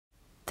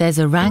There's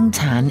a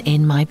orangutan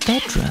in my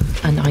bedroom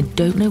and I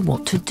don't know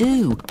what to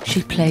do.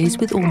 She plays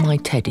with all my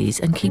teddies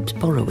and keeps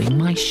borrowing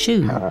my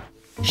shoe.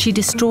 She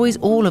destroys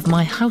all of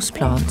my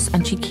houseplants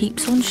and she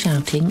keeps on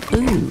shouting,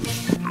 ooh.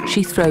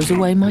 She throws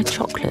away my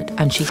chocolate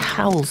and she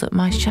howls at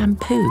my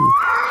shampoo.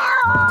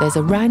 There's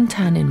a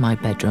orangutan in my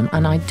bedroom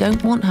and I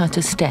don't want her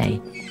to stay.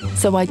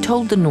 So I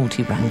told the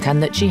naughty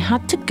orangutan that she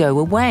had to go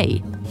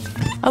away.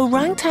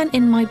 Orangutan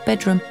in my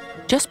bedroom,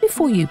 just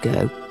before you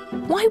go,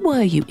 why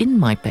were you in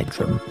my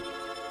bedroom?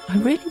 I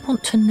really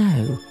want to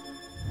know.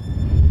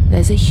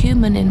 There's a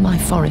human in my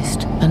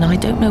forest and I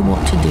don't know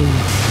what to do.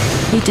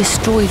 He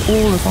destroyed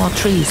all of our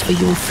trees for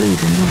your food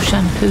and your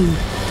shampoo.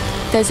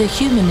 There's a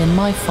human in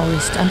my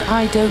forest and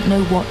I don't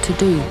know what to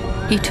do.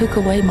 He took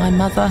away my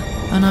mother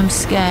and I'm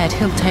scared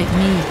he'll take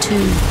me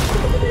too.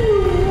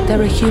 There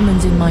are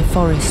humans in my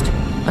forest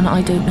and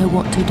I don't know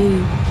what to do.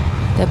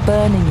 They're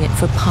burning it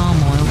for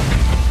palm oil.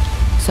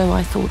 So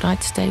I thought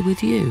I'd stay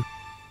with you.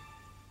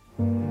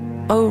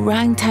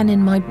 Orangutan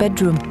in my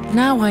bedroom,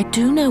 now I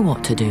do know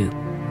what to do.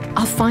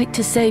 I'll fight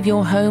to save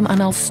your home and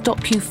I'll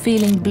stop you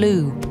feeling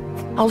blue.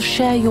 I'll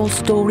share your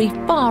story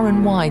far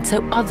and wide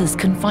so others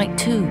can fight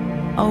too.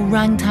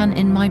 Orangutan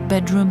in my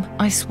bedroom,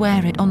 I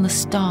swear it on the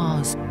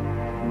stars.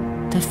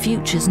 The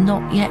future's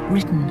not yet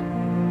written,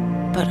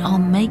 but I'll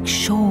make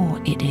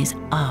sure it is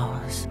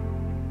ours.